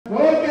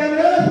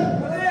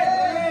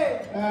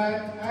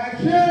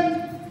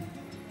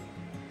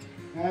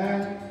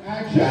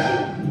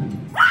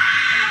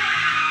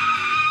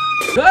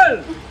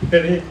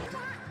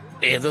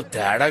ఏదో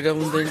తేడాగా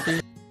ఉందేంటి?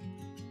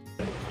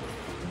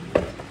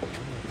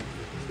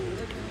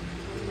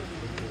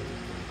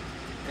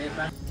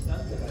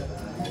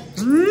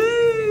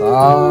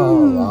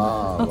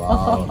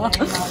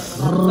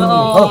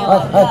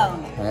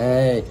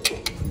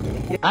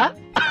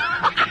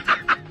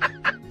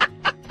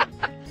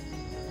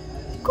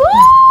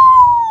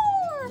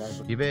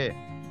 ఇవే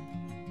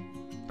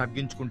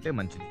తగ్గించుకుంటే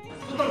మంచిది.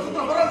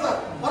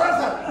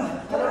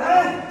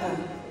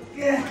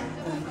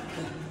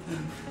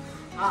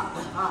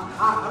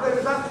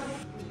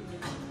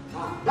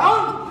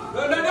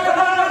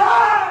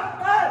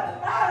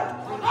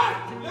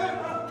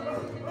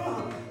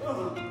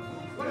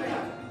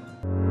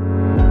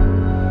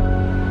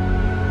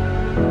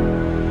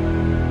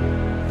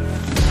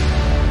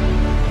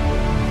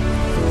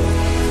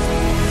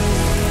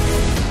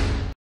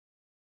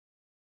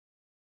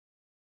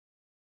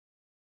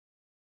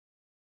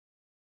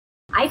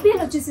 IPL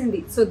వచ్చేసింది.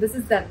 So this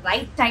is the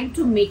right time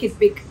to make it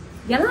big.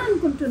 ఎలా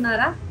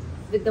అనుకుంటున్నారా?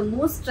 With the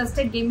most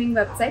trusted gaming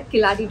website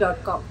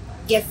kiladi.com.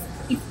 Yes,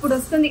 ఇప్పుడు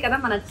వస్తుంది కదా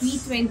మన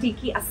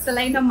T20కి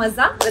అస్సలైన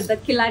మజా విత్ ద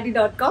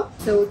kiladi.com.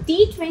 సో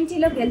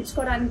T20లో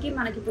గెలుచుకోవడానికి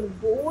మనకి ఇప్పుడు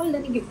బోల్డ్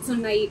అని గిఫ్ట్స్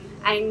ఉన్నాయి.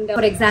 And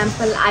for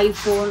example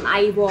iPhone,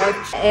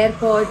 iWatch,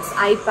 AirPods,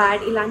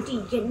 iPad ఇలాంటి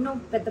ఎన్నో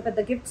పెద్ద పెద్ద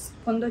గిఫ్ట్స్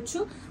పొందొచ్చు.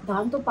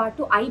 దాంతో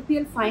పాటు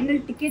IPL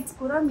ఫైనల్ టికెట్స్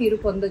కూడా మీరు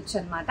పొందొచ్చు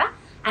అనమాట.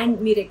 అండ్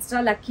మీరు ఎక్స్ట్రా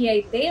లక్కీ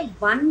అయితే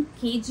 1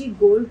 kg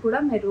గోల్డ్ కూడా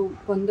మీరు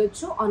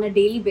పొందొచ్చు on a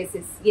daily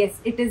basis. Yes,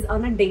 it is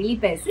on a daily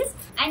basis.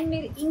 And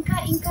మీరు ఇంకా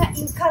ఇంకా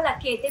ఇంకా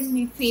లక్కీ అయితే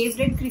మీ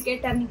ఫేవరెట్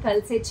క్రికెటర్ని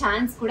కలిసే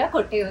ఛాన్స్ కూడా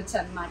కొట్టేయచ్చు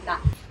అనమాట.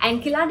 అండ్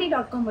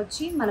kiladi.com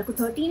వచ్చి మనకు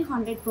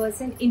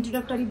 1300%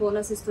 ఇంట్రొడక్టరీ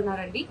బోనస్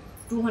ఇస్తున్నారండి.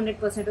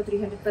 200%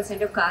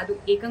 300% కాదు,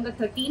 ఏకంగా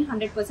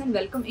 1300%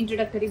 వెల్కమ్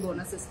ఇంట్రొడక్టరీ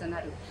బోనస్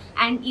ఇస్తున్నారు.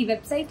 అండ్ ఈ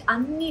వెబ్సైట్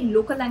అన్ని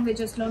లోకల్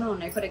లాంగ్వేజెస్ లోనూ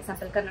ఉన్నాయి. ఫర్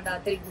ఎగ్జాంపుల్ కన్నడ,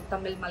 తెలుగు,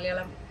 తమిళ్,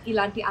 మలయాళం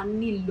ఇలాంటి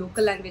అన్ని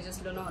లోకల్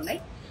లాంగ్వేజెస్ లోనూ ఉన్నాయి.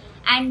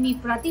 అండ్ మీ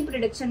ప్రతి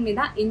ప్రొడక్షన్ మీద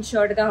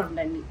ఇన్షూర్డ్ గా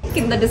ఉండండి.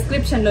 కింద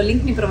డిస్క్రిప్షన్ లో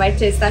లింక్ ని ప్రొవైడ్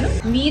చేస్తాను.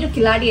 మీరు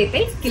కిలాడి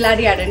అయితే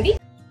కిలాడి ఆడండి.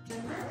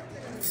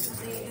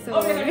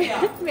 సో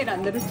మీరు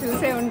అందరూ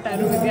చూసే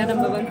ఉంటారు విద్యా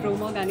నంబర్ 1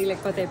 ప్రోమో కానీ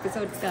లేకపోతే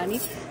ఎపిసోడ్స్ కానీ.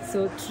 సో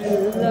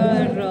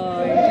ట్రిల్లర్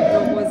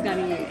ప్రోమోస్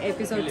కానీ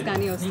ఎపిసోడ్స్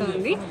కానీ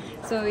వస్తుంది.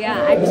 సో యా,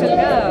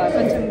 యాక్చువల్గా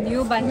కొంచెం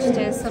న్యూ బంచ్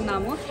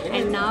చేస్తున్నాము.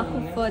 అండ్ నాకు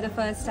ఫర్ ద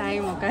ఫస్ట్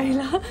టైం ఒక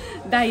ఇలా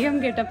దయ్యం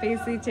గెటప్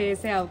వేసి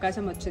చేసే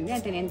అవకాశం వచ్చింది.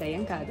 అంటే నేను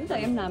దయ్యం కాదు,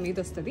 దయ్యం నా మీద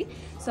వస్తుంది.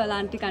 సో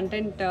అలాంటి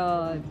కంటెంట్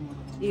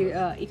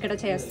ఇక్కడ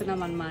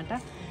చేస్తున్నాం అన్నమాట.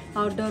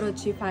 అవుట్డోర్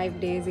వచ్చి 5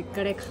 days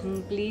ఇక్కడే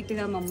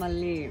కంప్లీట్గా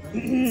మమ్మల్ని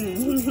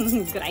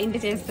గ్రైండ్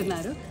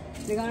చేస్తున్నారు.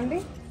 ఇదిగోండి,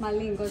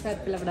 మళ్ళీ ఇంకోసారి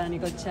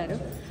పిలవడానికి వచ్చారు.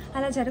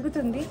 అలా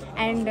జరుగుతుంది.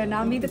 అండ్ నా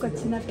మీదకి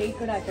వచ్చిన టేక్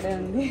కూడా అక్కడే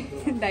ఉంది,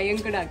 దయ్యం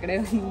కూడా అక్కడే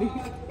ఉంది.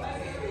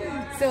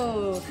 సో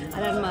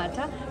అదనమాట.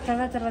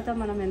 తర్వాత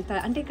మనం ఎంత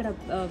అంటే ఇక్కడ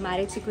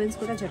మ్యారేజ్ సీక్వెన్స్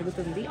కూడా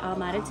జరుగుతుంది. ఆ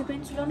మ్యారేజ్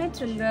సీక్వెన్స్లోనే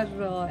థ్రిల్లర్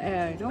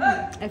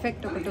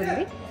ఎఫెక్ట్ ఒకటి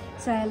ఉంది.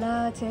 సో ఎలా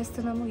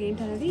చేస్తున్నాము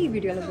ఏంటనేది ఈ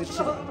వీడియోలో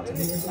గురించి.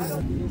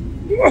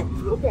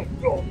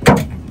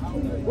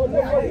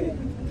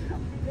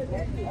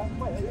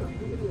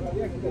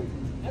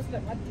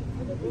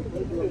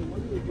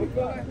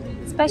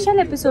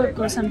 స్పెషల్ ఎపిసోడ్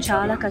కోసం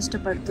చాలా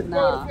కష్టపడుతున్న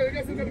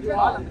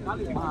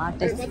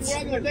ఆర్టిస్ట్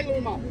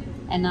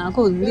నాకు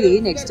ఉంది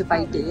నెక్స్ట్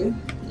ఫైట్.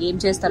 ఏం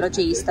చేస్తారో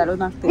చేయిస్తారో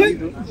నాకు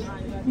తెలియదు.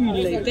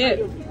 వీళ్ళైతే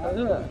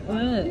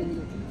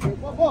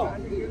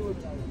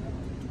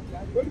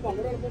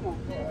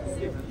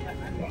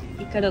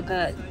ఇక్కడ ఒక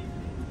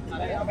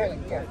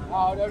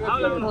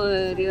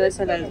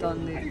రివర్సల్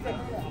వెళ్తోంది.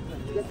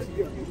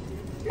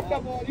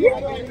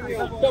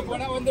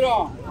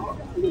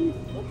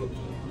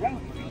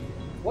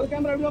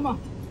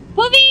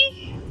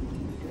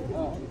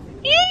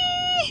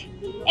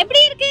 எப்படி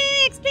இருக்கு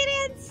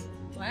எக்ஸ்பீரியன்ஸ்?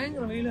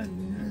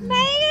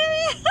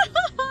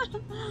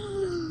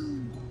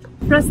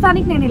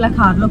 ప్రస్తుతానికి నేను ఇలా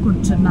కార్లో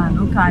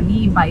కూర్చున్నాను, కానీ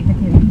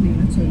బయటకు వెళ్ళి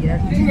నేను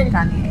చెయ్యాలి.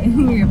 కానీ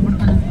ఎప్పుడు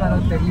పిలుస్తారో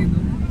తెలీదు.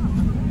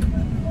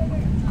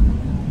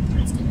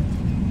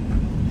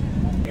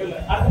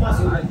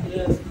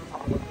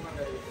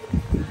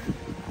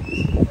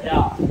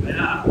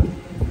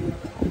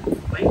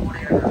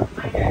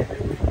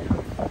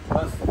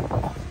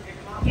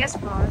 Yes,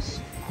 boss.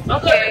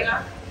 Okay.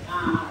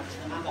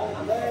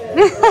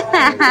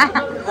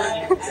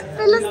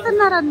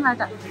 పిలుస్తున్నారు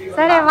అన్నమాట.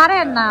 సరే వరే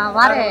అన్న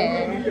వరే.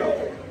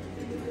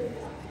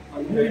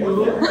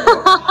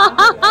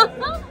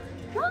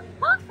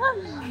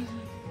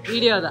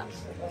 వీడియోదా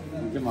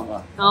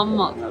అమ్మ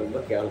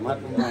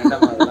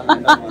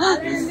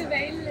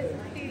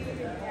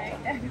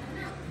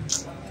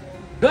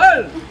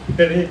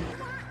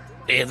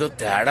ఏదో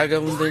తేడాగా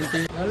ఉందేంటి?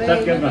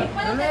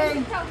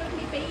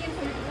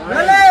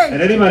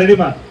 రెడీమా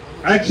రెడీమా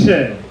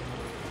యాక్షన్.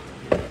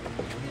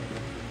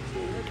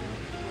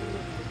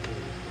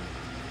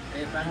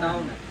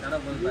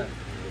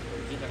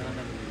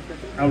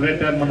 அப்படியே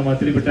டர்ன் பண்ணுமா,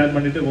 திருப்பி டர்ன்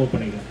பண்ணிட்டு மூவ்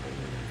பண்ணிக்க.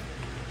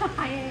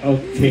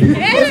 Okay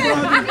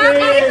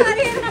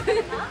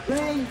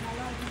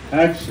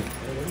action.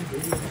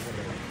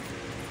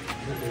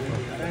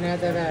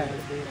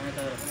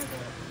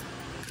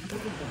 Done.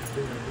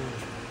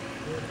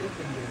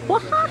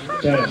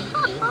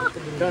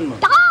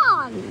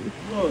 Done.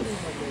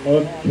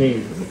 Okay.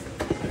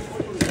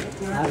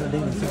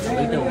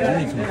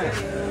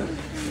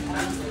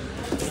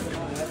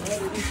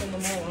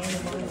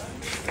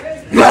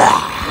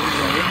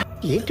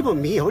 ఏంటి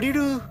మమ్మీ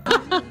ఎవడీడు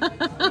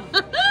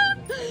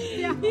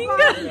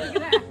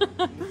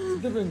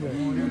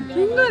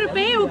இங்க ஒரு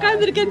பேய்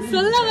உட்கார்ந்திருக்கேன்னு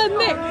சொல்ல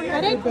வந்தேன்.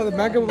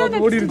 மேக்கப்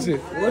பார்த்து ஓடிருச்சு.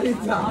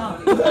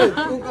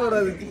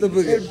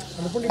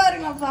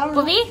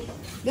 புவி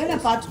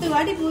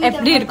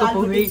எப்படி இருக்கு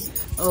புவி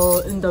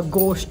இந்த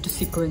கோஸ்ட்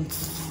சீக்வென்ஸ்?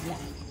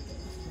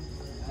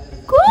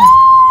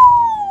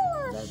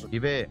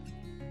 ఇవే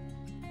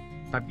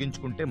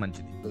తగ్గించుకుంటే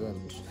మంచిది.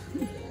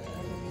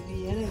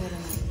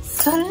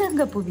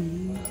 சொல்லுங்க புவி.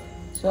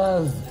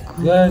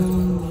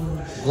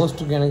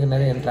 கோஸ்ட்டுக்கு எனக்கு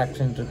நிறைய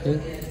இன்ட்ராக்ஷன் இருக்கு.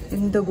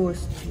 இந்த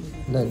கோஸ்ட்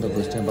இந்த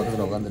கோஸ்ட் என்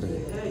பக்கத்தில் உட்காந்துருக்கு.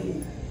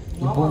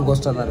 இப்பவும்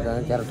கோஸ்டாக தான்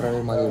இருக்காங்க.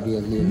 கேரக்டராகவே மாறி எப்படி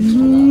அதுலேயே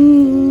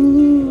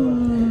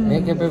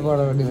மேக்கப்பே போட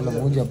வேண்டியதில்லை.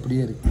 மூஞ்சி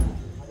அப்படியே இருக்கு.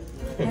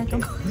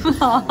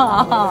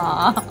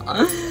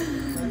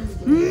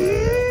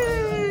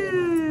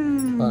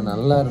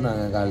 நல்லா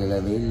இருந்தாங்க.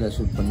 காலையில் வெயிலில்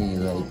ஷூட் பண்ணி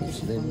இதாகி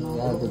போச்சு.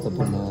 யாருக்கு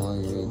தப்புணும்?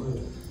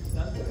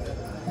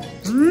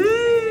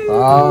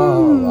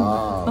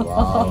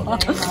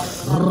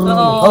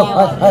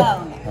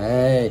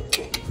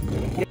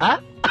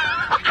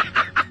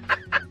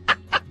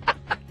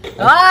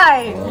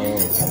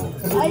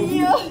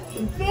 ஐயோ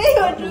பேய்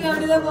ஓட்டுறவங்க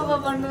அப்படிதான் பாப்பா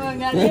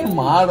பண்ணுவாங்க.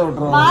 மாடு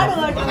ஓட்டுறோம்.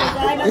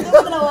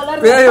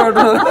 பேய்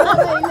ஓட்டுறோம்.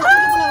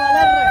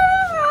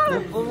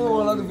 எப்பவும்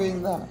வளர்ந்து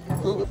பேய்ந்தா.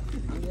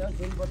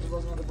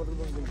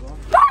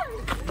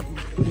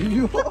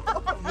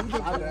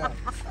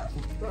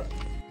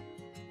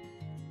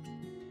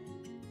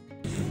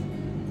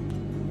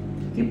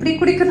 இப்படி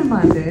குடிக்கணுமா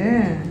அது?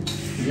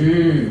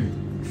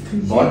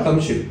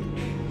 Bottom ship.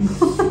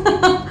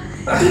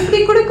 இப்படி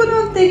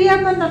குடிக்கணும்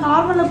தெரியாம நான்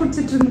நார்மலா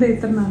குடிச்சிட்டு இருந்தேன்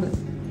இத்தனை நாள்.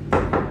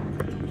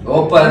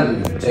 ஓபன்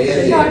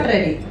ஜெயலி. Shot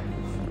ready.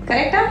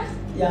 கரெக்ட்டா?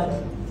 யா.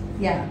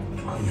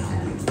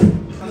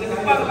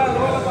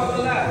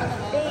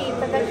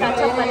 இப்பதான்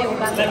கச்சப் பண்ணி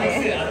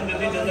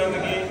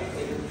உட்கார்ந்திருக்கேன்.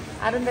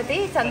 அருந்ததி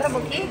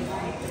சந்திரமுகி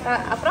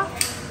அப்புறம்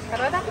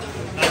తర్వాత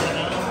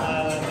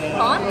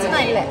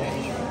காஞ்சனா இல்ல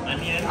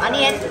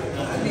அனியன்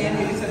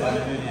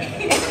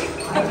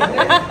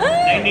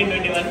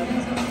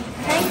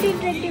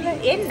 1921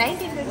 ஏன்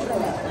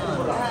 1921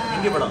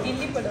 Hindi padam.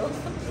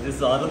 This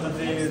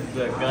Arundhati is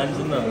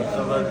Kanchana,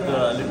 but a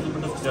little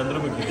bit of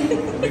Chandramukhi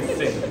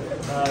mixed in.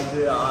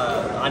 The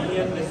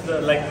onion is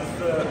like this,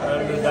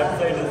 and that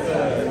side is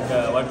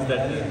what is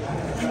that?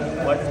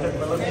 What is that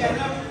fellow?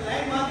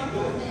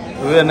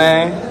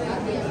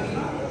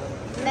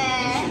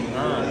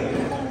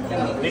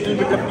 Little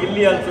bit of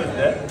gilli also is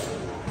there.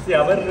 See,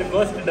 our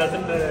ghost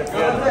doesn't wear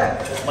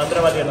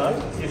Mandravali and all.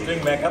 He's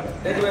doing makeup.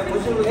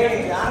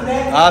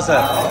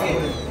 sir.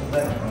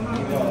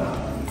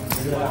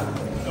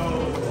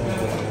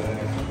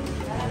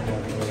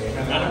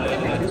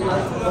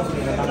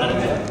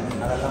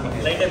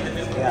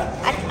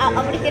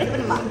 அப்படி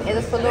திருப்பணுமா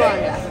ஏதோ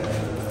சொல்லுவாங்க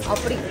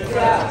அப்படி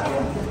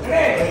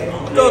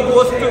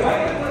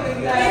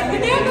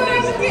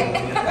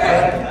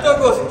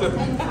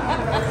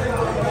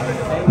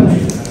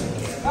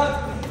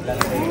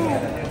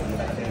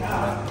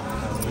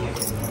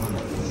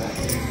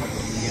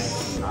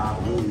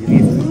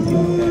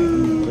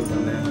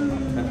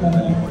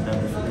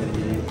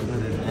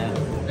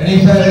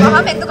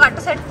మొహం ఎందుకు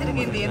అటు side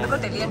తిరిగింది ఎందుకో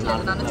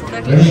తెలియట్లేదు నన్ను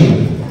చూడట్లేదు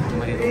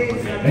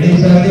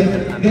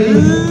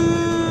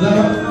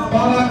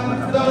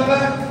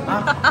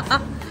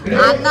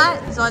అన్న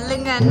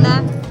சொல்லுங்க అన్న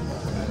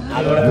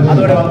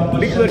அதோட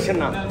பிக்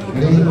வெர்ஷன்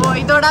ஓ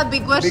இதோட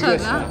big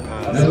version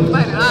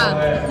super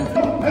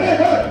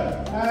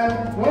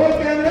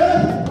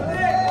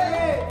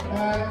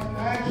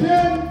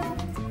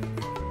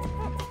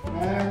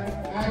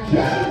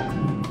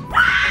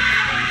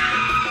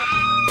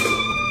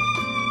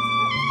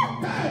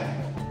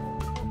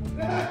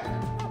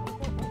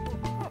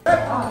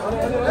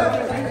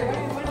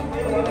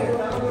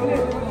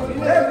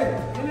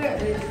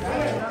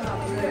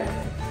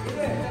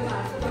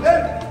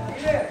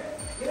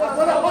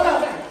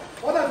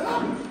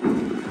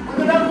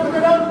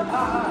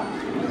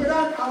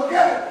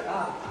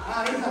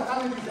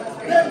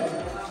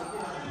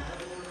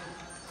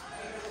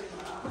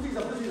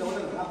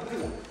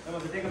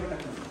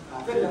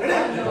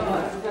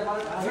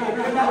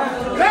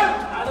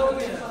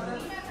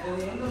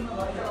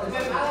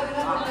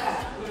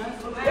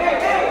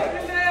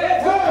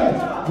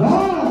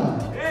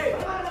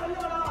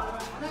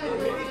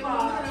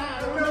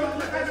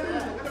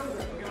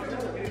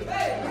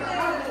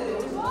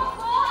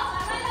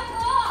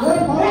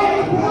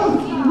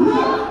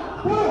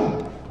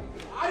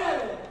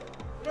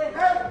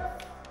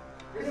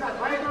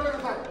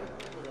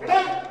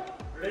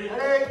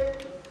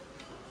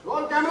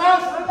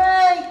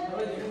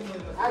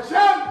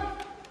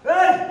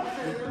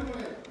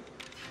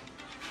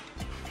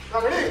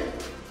Ready?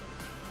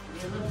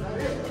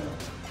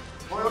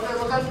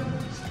 Okay,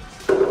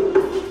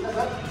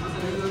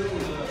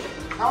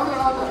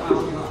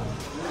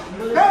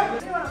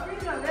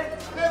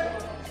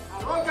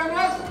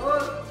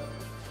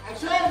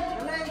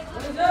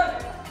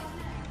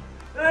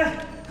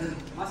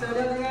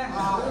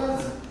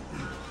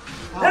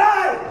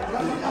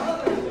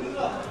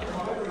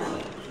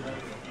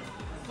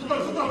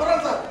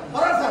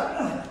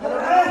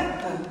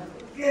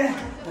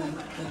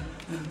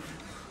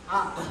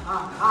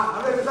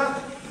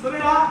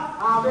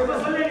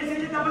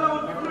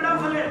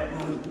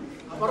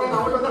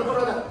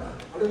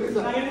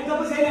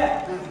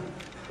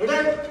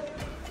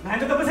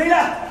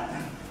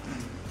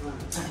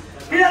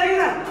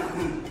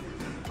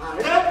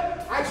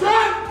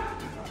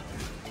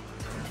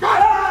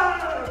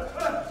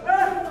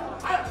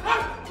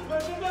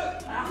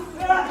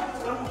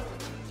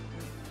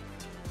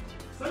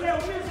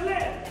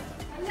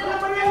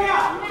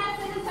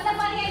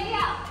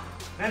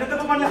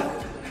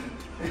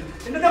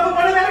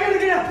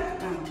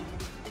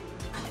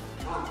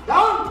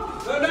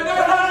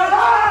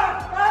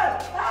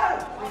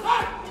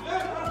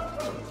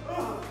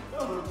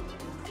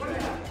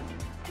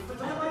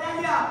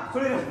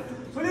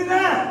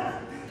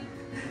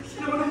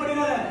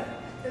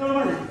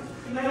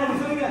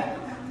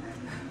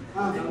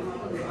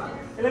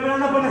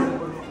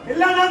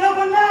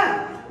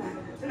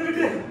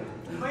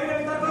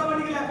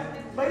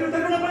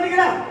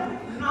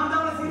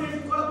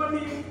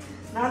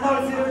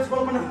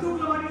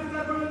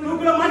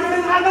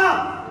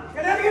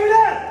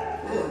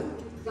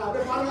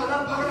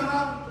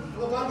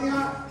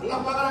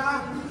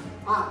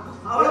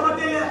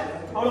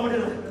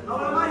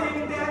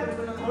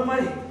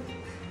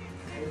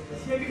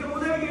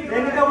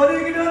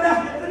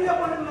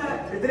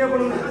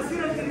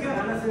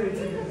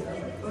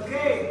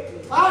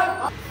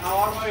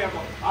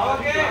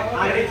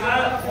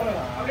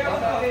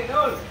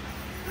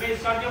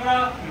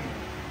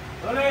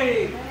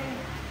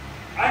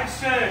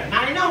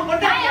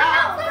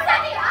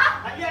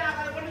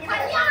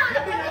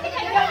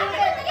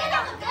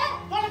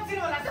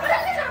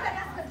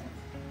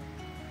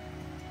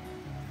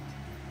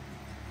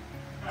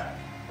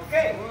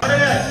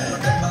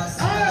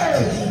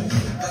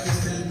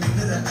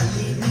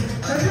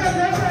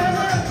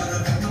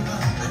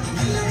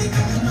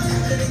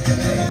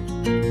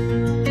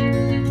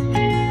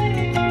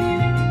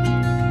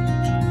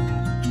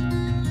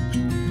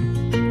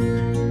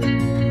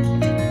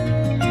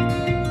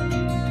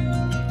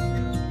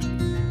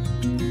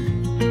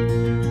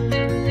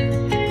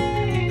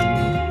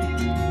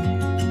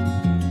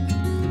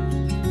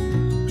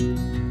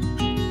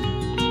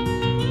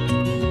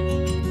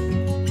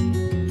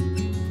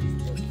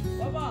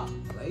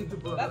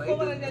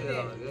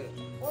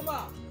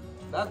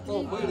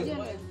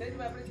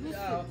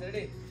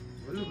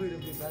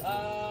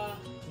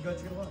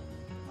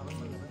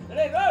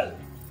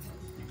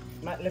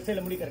 left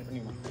சைடுல முடி correct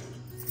பண்ணிமா.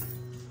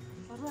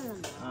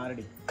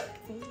 Ready.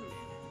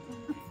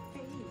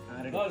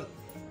 Ready. Role.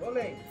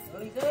 Rolling.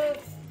 Rolling sir.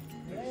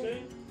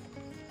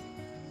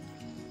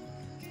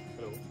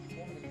 Hello.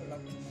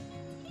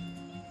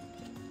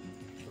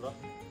 சுடா.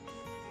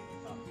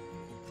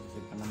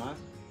 Set பண்ணமா.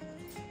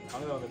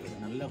 வாங்க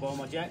நல்ல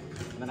கோவமாச்சே.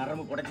 அந்த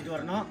நரம்பு புடைச்சிட்டு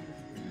வரணும்.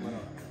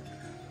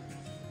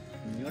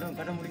 நீயோட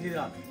கட்ட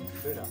முடிஞ்சதுடா.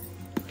 சரிடா.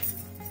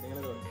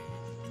 நீங்களே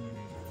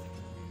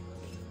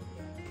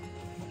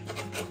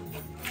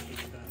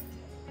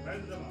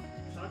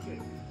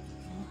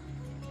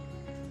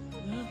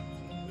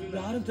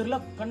யாரும் தெரியல,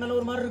 கண்ணல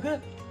ஒரு மாதிரி இருக்கு.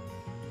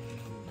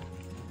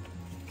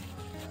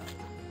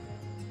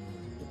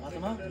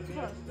 பாத்தமா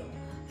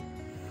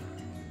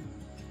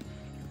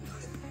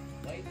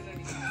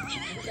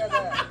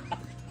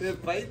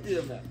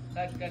பைத்தியம்.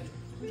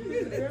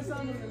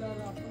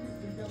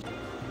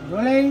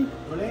 Rolling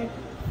rolling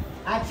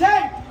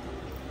action.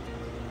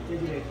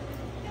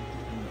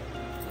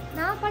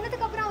 நான்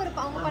பண்ணதுக்கு அப்புறம் அவங்க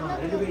பண்ணாங்க.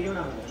 ரெண்டு பேரையும்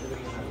நான்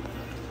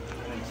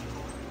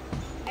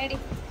ready.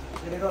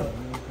 Ready role.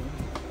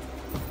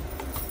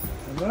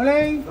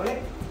 Rolling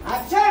rolling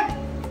action.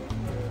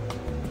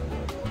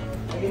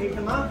 Ready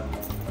நிக்கமா.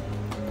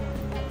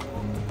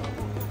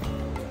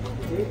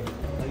 சரி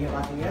நீங்க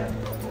பாத்தீங்க.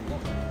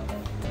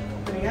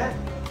 நீங்க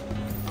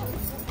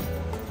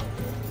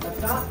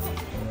லெஃப்டா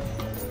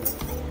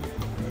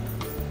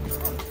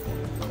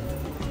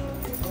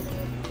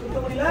சுத்த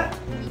முடியல.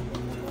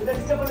 இதை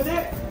டிஸ்டர்ப் பண்ணுது.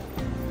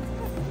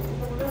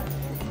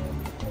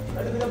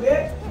 அடுத்து அப்படியே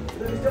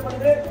இதை டிஸ்டர்ப்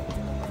பண்ணுது.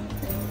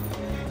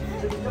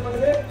 இதை டிஸ்டர்ப்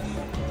பண்ணுது.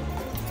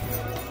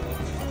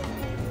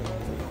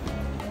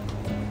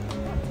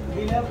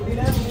 முடியல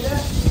முடியல முடியல.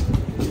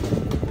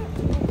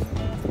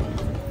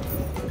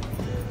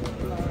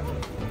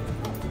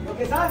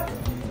 Okay sir.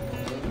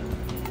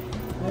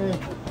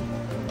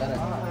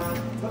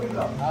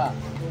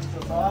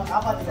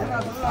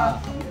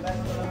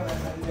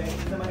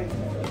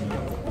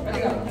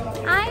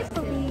 హాయ్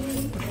పుబి.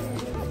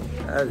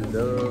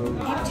 హలో.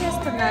 ఏం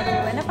చేస్తున్నారు?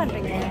 என்ன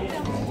பண்றீங்க?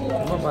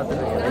 அம்மா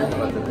பாத்துறேன்.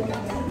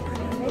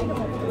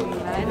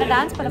 என்ன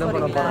டான்ஸ் பண்ண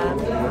போறீங்களா?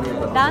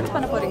 டான்ஸ்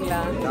பண்ண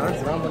போறீங்களா?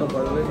 டான்ஸ் தான் பண்ண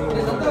போறேன்.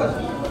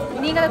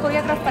 நீங்க அதை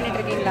கொரியோகிராஃப் பண்ணிட்டு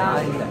இருக்கீங்களா?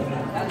 இல்ல.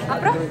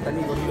 அப்புறம்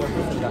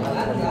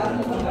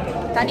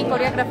தனி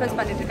கொரியோகிராஃபர்ஸ்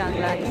பண்ணிட்டு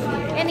இருக்காங்களா?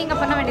 ஏன்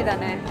நீங்கள் பண்ண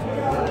வேண்டியதானே?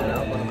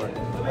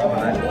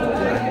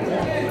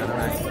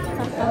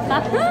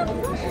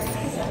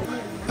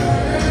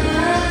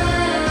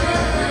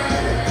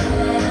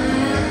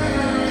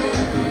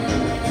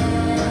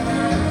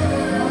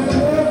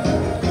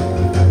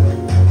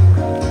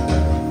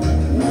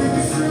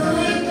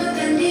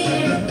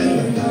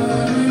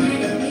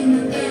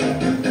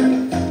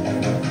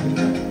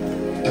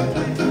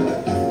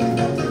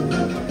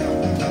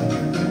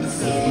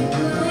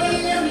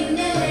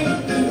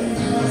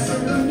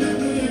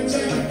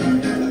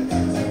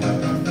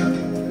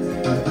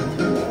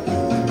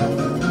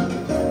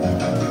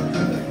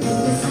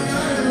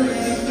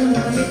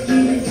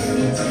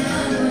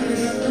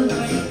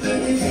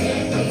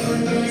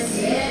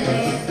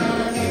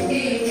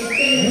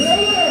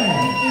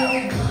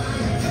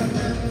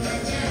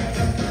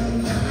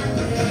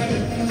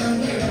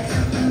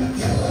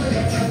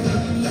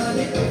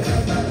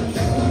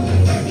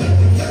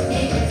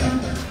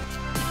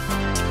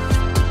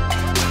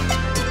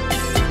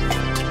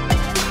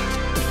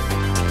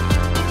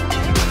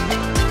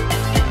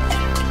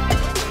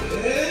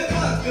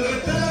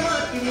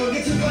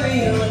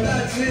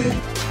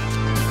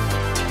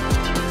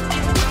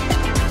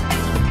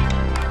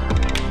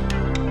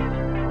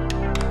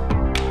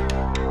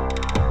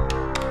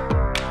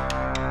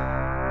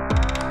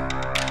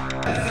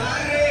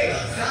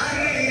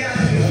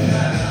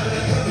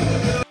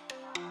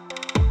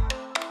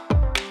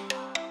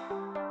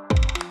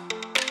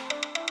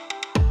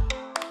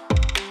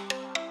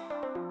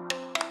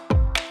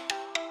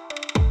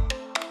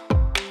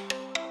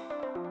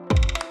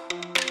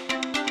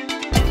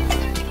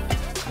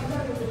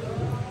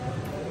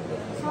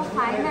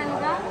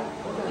 ఫైనల్గా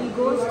ఈ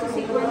గోస్ట్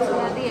సీక్వెన్స్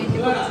అనేది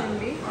ఎండ్కి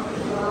వచ్చింది.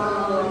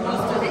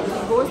 అదే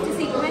గోస్ట్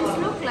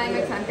సీక్వెన్స్లో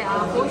క్లైమాక్స్ అంటే ఆ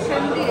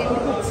పోర్షన్ది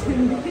ఎండ్కి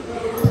వచ్చింది.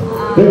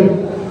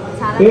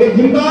 చాలా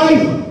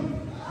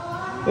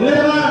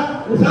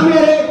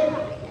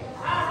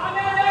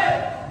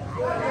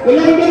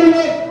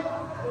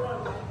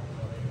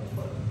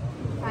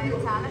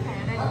చాలా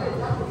టైర్డ్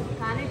అయిపోయింది.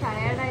 కానీ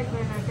టైర్డ్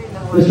అయిపోయినట్టు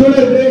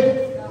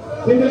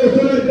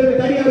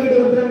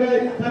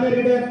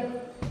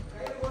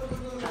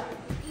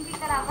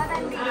ఇక్కడ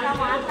అవ్వదండి. ఇలా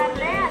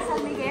మాట్లాడితే అసలు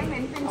మీకు ఏం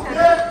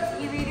వినిపించదు.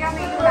 ఈ వీడియో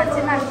మీకు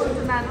నచ్చింది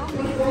అనుకుంటున్నాను.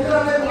 ఈ వీడియో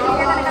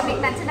కనుక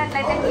మీకు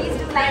నచ్చినట్లయితే ప్లీజ్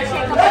లైక్,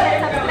 షేర్, కామెంట్.